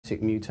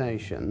genetic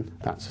mutation,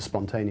 that's a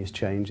spontaneous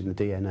change in the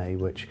DNA,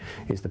 which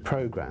is the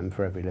program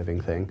for every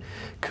living thing,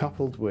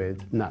 coupled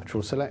with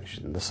natural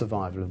selection, the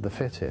survival of the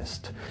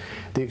fittest.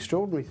 The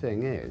extraordinary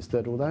thing is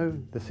that although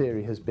the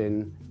theory has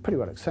been pretty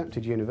well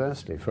accepted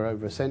universally for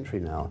over a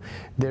century now,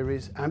 there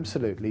is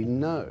absolutely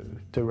no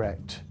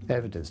direct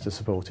evidence to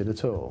support it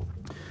at all.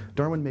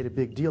 Darwin made a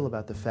big deal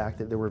about the fact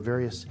that there were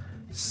various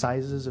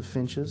sizes of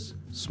finches,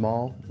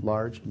 small,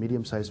 large,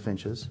 medium-sized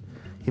finches.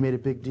 He made a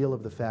big deal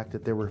of the fact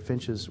that there were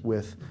finches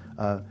with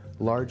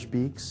large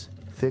beaks,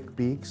 thick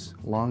beaks,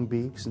 long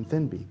beaks, and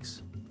thin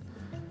beaks.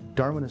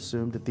 Darwin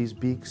assumed that these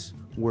beaks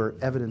were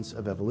evidence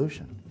of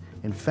evolution.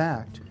 In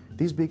fact,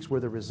 these beaks were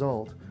the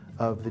result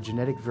of the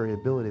genetic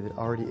variability that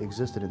already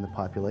existed in the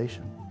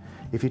population.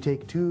 If you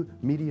take two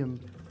medium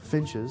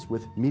finches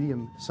with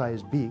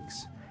medium-sized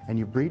beaks and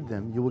you breed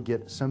them, you will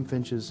get some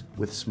finches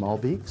with small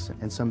beaks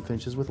and some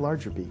finches with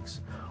larger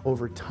beaks.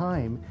 Over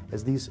time,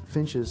 as these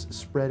finches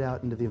spread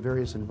out into the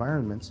various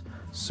environments,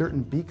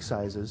 certain beak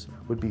sizes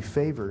would be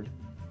favored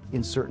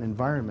in certain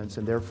environments,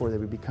 and therefore they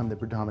would become the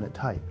predominant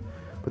type.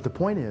 But the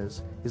point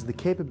is the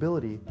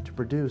capability to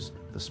produce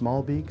the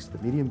small beaks, the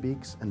medium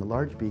beaks, and the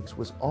large beaks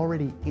was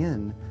already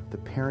in the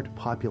parent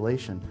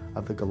population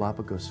of the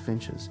Galapagos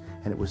finches,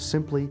 and it was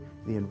simply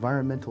the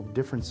environmental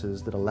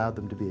differences that allowed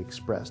them to be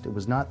expressed. It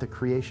was not the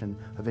creation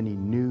of any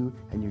new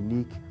and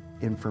unique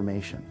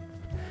information.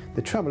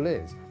 The trouble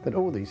is that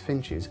all these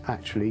finches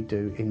actually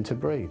do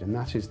interbreed, and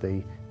that is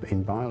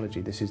in biology,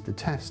 this is the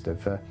test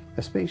of a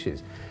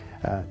species.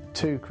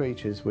 Two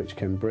creatures which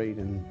can breed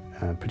and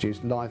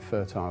produce live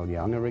fertile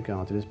young are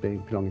regarded as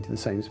belonging to the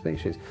same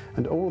species,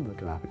 and all the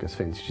Galapagos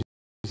finches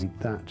meet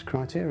that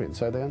criterion,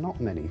 so there are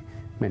not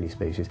many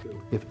species.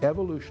 If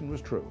evolution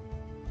was true,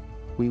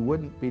 we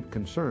wouldn't be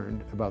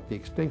concerned about the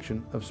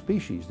extinction of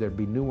species. There'd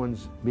be new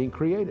ones being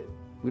created.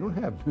 We don't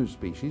have new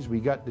species. We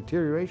got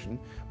deterioration.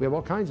 We have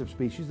all kinds of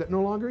species that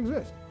no longer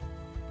exist.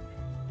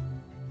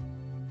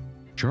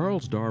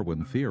 Charles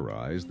Darwin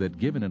theorized that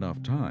given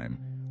enough time,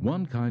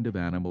 one kind of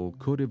animal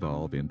could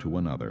evolve into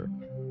another.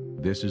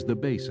 This is the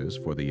basis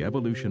for the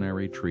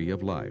evolutionary tree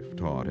of life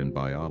taught in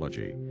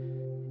biology.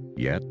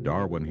 Yet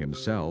Darwin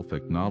himself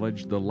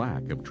acknowledged the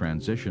lack of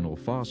transitional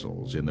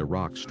fossils in the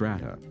rock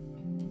strata.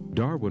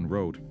 Darwin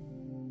wrote,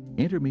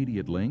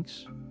 "Intermediate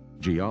links?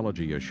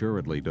 Geology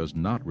assuredly does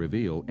not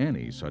reveal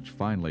any such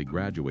finely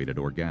graduated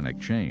organic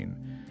chain,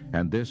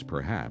 and this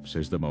perhaps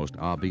is the most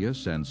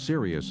obvious and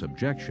serious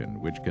objection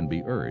which can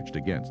be urged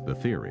against the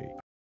theory."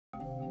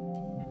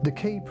 The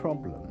key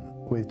problem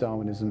with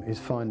Darwinism is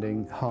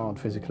finding hard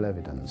physical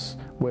evidence.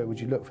 Where would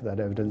you look for that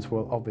evidence?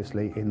 Well,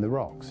 obviously in the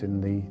rocks,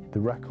 in the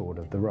record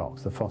of the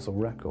rocks, the fossil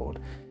record.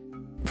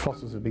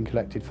 Fossils have been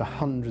collected for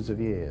hundreds of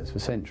years, for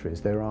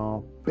centuries. There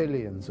are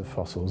billions of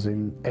fossils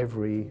in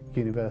every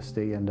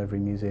university and every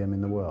museum in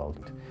the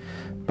world.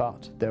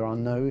 But there are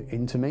no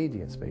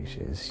intermediate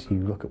species. You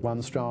look at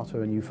one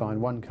strata and you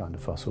find one kind of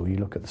fossil. You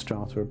look at the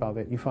strata above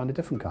it, you find a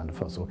different kind of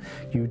fossil.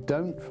 What you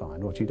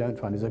don't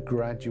find is a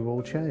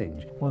gradual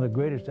change. One of the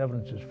greatest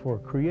evidences for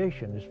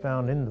creation is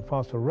found in the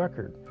fossil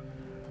record.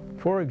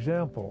 For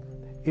example,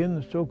 in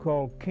the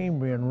so-called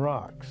Cambrian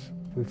rocks,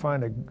 we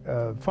find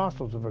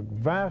fossils of a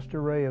vast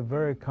array of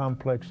very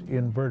complex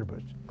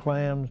invertebrates: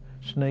 clams,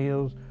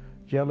 snails,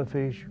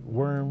 jellyfish,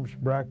 worms,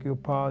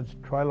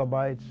 brachiopods,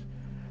 trilobites,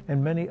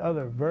 and many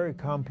other very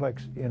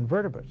complex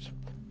invertebrates.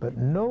 But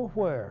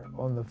nowhere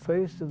on the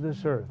face of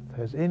this earth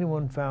has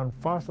anyone found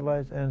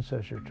fossilized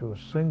ancestors to a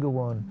single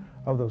one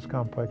of those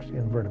complex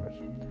invertebrates.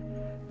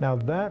 Now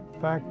that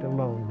fact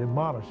alone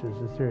demolishes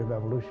the theory of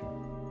evolution.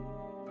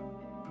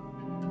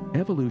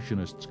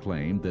 Evolutionists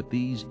claim that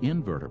these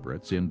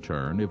invertebrates in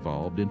turn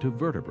evolved into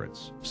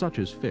vertebrates, such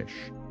as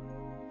fish.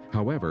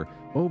 However,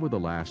 over the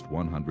last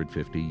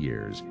 150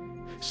 years,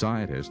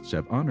 scientists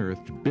have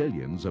unearthed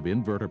billions of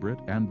invertebrate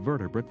and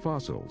vertebrate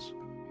fossils,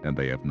 and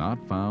they have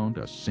not found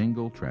a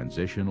single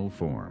transitional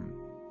form.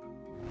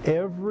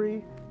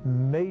 Every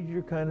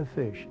major kind of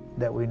fish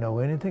that we know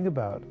anything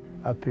about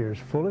appears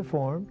fully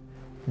formed,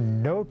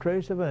 no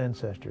trace of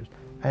ancestors,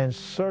 and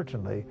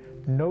certainly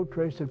no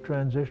trace of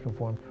transitional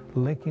form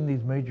linking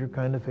these major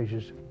kind of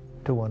fishes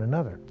to one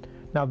another.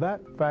 Now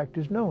that fact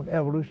is known.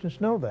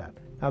 Evolutionists know that.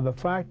 Now the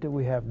fact that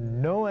we have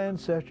no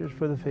ancestors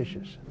for the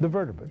fishes, the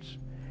vertebrates,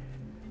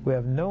 we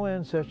have no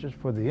ancestors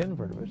for the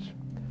invertebrates,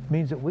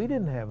 means that we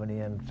didn't have any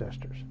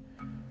ancestors,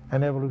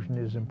 and evolution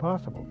is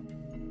impossible.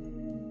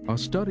 A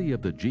study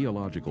of the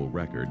geological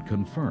record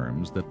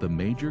confirms that the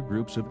major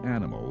groups of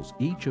animals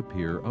each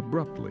appear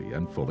abruptly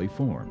and fully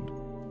formed.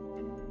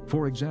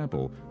 For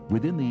example,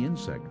 within the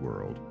insect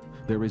world,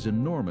 there is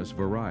enormous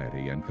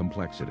variety and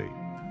complexity.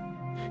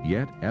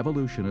 Yet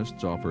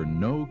evolutionists offer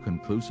no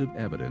conclusive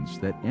evidence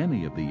that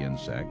any of the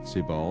insects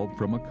evolved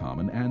from a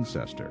common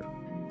ancestor.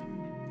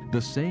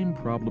 The same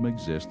problem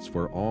exists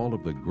for all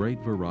of the great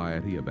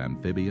variety of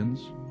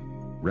amphibians,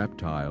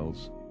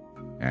 reptiles,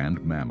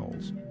 and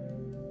mammals.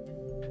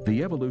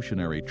 The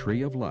evolutionary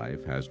tree of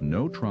life has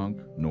no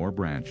trunk nor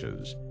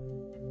branches.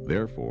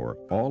 Therefore,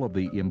 all of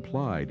the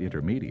implied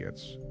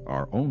intermediates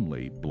are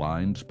only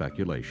blind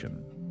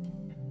speculation.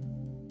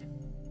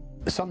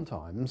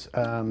 Sometimes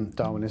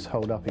Darwinists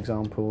hold up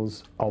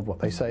examples of what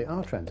they say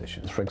are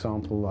transitions. For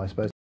example, I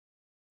suppose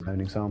a known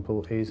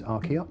example is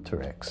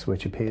Archaeopteryx,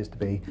 which appears to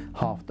be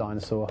half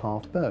dinosaur,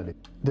 half bird.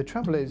 The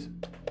trouble is,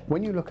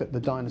 when you look at the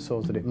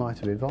dinosaurs that it might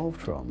have evolved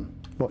from,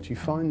 what you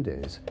find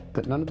is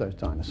that none of those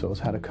dinosaurs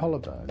had a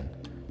collarbone,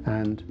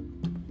 and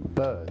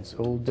birds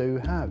all do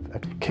have a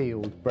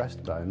keeled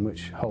breastbone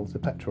which holds the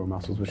pectoral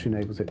muscles, which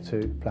enables it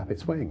to flap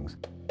its wings.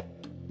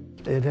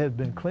 It has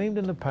been claimed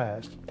in the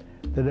past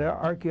that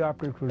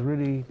Archaeopteryx was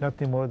really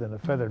nothing more than a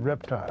feathered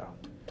reptile.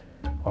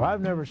 Well,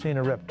 I've never seen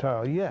a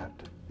reptile yet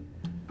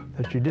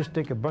that you just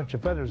stick a bunch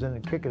of feathers in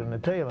and kick it in the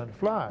tail and it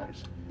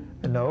flies.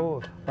 And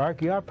no,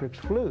 Archaeopteryx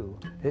flew.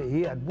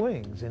 He had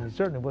wings, and he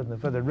certainly wasn't a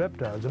feathered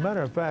reptile. As a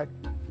matter of fact,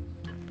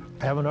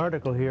 I have an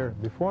article here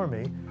before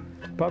me,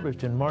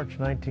 published in March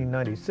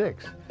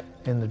 1996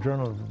 in the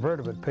Journal of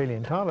Vertebrate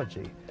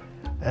Paleontology.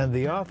 And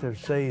the authors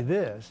say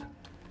this: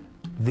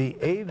 the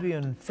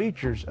avian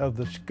features of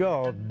the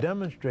skull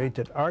demonstrate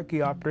that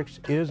Archaeopteryx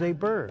is a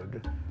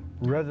bird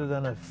rather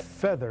than a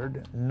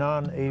feathered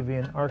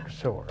non-avian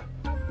archosaur.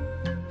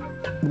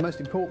 The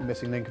most important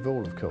missing link of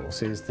all, of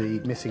course, is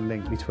the missing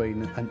link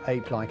between an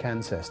ape-like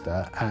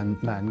ancestor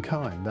and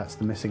mankind. That's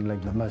the missing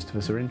link that most of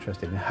us are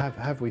interested in.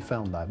 Have we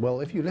found that? Well,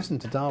 if you listen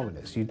to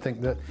Darwinists, you'd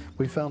think that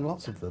we found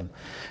lots of them.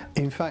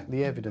 In fact,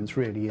 the evidence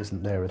really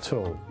isn't there at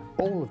all.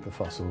 All of the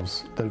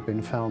fossils that have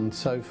been found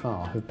so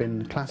far have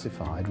been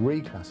classified,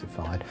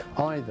 reclassified,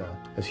 either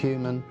as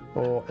human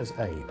or as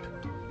ape.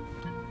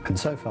 And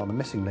so far, the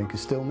missing link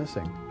is still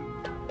missing.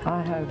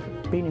 I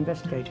have been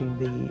investigating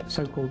the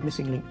so-called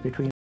missing link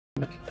between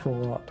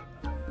for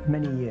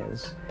many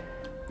years,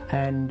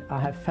 and I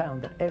have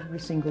found that every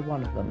single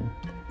one of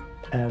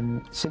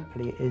them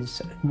simply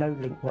is no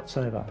link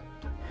whatsoever.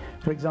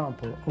 For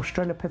example,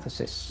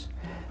 Australopithecus,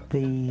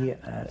 the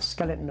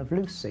skeleton of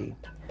Lucy,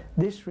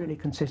 this really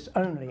consists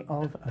only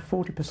of a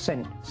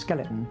 40%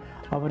 skeleton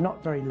of a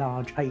not very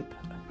large ape,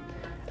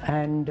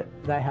 and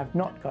they have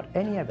not got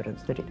any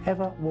evidence that it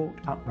ever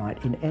walked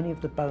upright in any of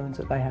the bones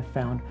that they have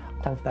found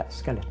of that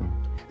skeleton.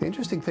 The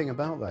interesting thing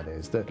about that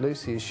is that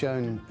Lucy is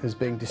shown as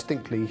being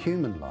distinctly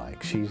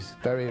human-like. She's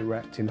very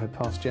erect in her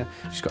posture,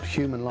 she's got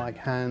human-like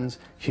hands,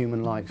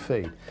 human-like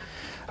feet.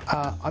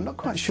 I'm not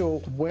quite sure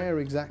where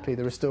exactly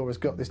the restorers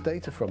got this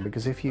data from,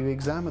 because if you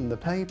examine the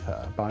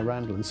paper by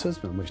Randall and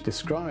Sussman, which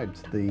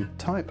described the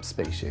type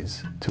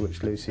species to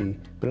which Lucy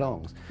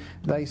belongs,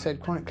 they said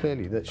quite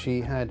clearly that she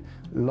had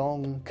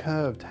long,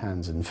 curved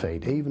hands and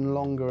feet, even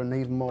longer and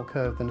even more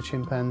curved than a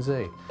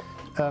chimpanzee.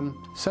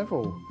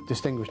 Several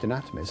distinguished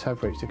anatomists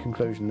have reached the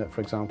conclusion that,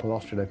 for example,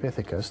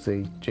 Australopithecus,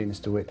 the genus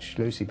to which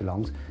Lucy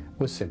belongs,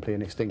 was simply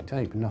an extinct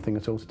ape, nothing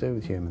at all to do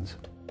with humans.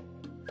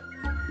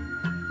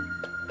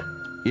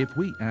 If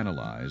we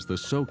analyze the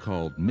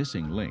so-called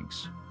missing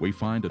links, we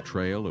find a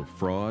trail of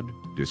fraud,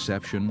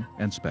 deception,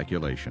 and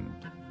speculation.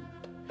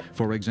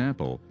 For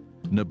example,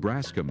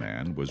 Nebraska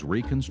man was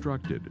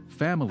reconstructed,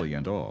 family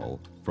and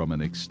all, from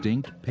an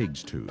extinct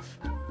pig's tooth.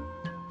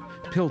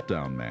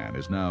 Piltdown man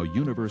is now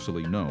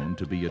universally known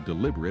to be a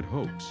deliberate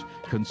hoax,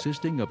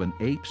 consisting of an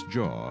ape's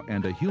jaw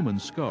and a human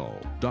skull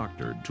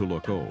doctored to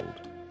look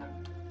old.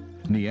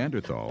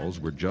 Neanderthals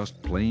were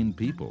just plain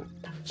people,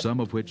 some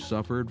of which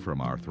suffered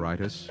from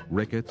arthritis,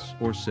 rickets,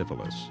 or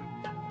syphilis.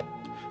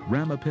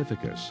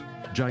 Ramapithecus,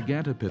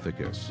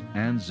 Gigantopithecus,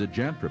 and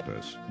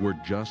Zyganthropus were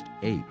just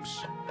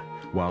apes,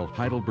 while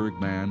Heidelberg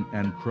man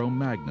and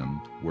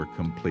Cro-Magnon were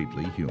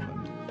completely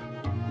human.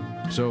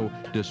 So,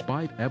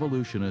 despite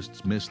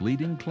evolutionists'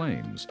 misleading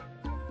claims,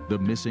 the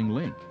missing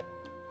link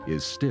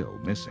is still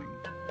missing.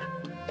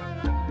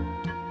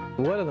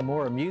 One of the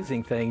more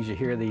amusing things you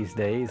hear these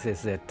days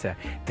is that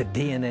the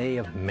DNA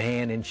of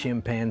man and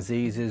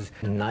chimpanzees is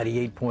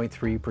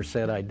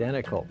 98.3%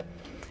 identical.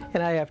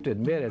 And I have to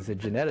admit, as a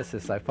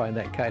geneticist, I find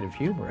that kind of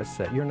humorous,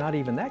 that you're not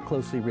even that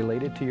closely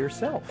related to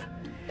yourself.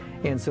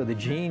 And so the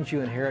genes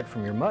you inherit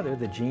from your mother,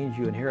 the genes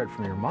you inherit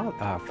from your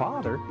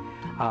father,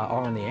 are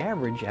on the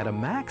average, at a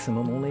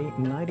maximum, only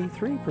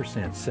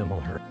 93%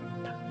 similar.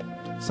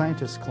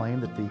 Scientists claim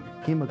that the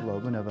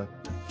hemoglobin of a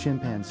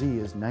chimpanzee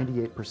is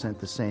 98%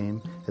 the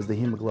same as the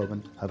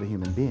hemoglobin of a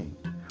human being.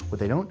 What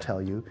they don't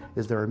tell you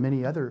is there are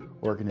many other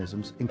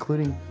organisms,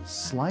 including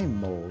slime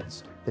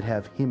molds, that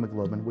have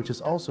hemoglobin, which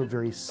is also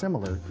very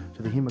similar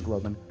to the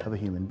hemoglobin of a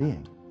human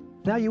being.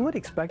 Now, you would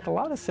expect a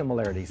lot of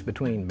similarities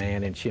between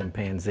man and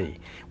chimpanzee.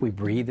 We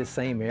breathe the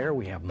same air,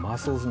 we have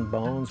muscles and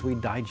bones, we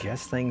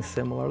digest things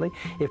similarly.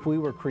 If we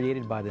were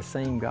created by the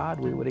same God,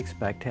 we would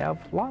expect to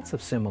have lots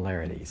of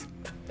similarities.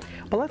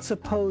 But let's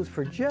suppose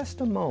for just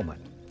a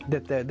moment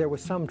that there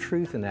was some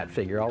truth in that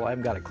figure, although I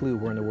haven't got a clue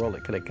where in the world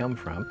it could have come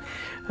from.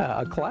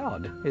 A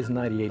cloud is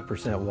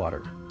 98%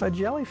 water. A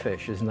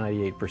jellyfish is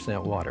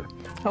 98% water.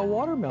 A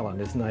watermelon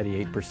is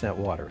 98%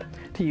 water.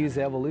 To use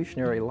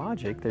evolutionary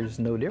logic, there's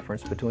no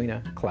difference between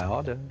a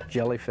cloud, a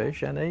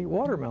jellyfish, and a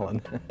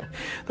watermelon.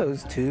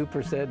 Those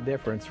 2%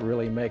 difference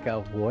really make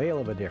a whale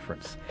of a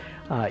difference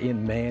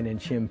in man and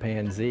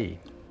chimpanzee.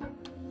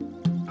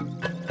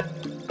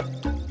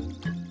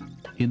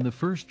 In the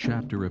first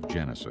chapter of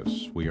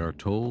Genesis, we are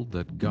told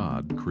that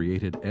God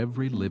created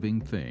every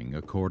living thing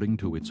according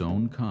to its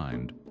own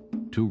kind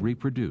to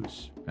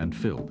reproduce and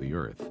fill the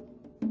earth.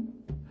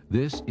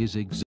 This is exactly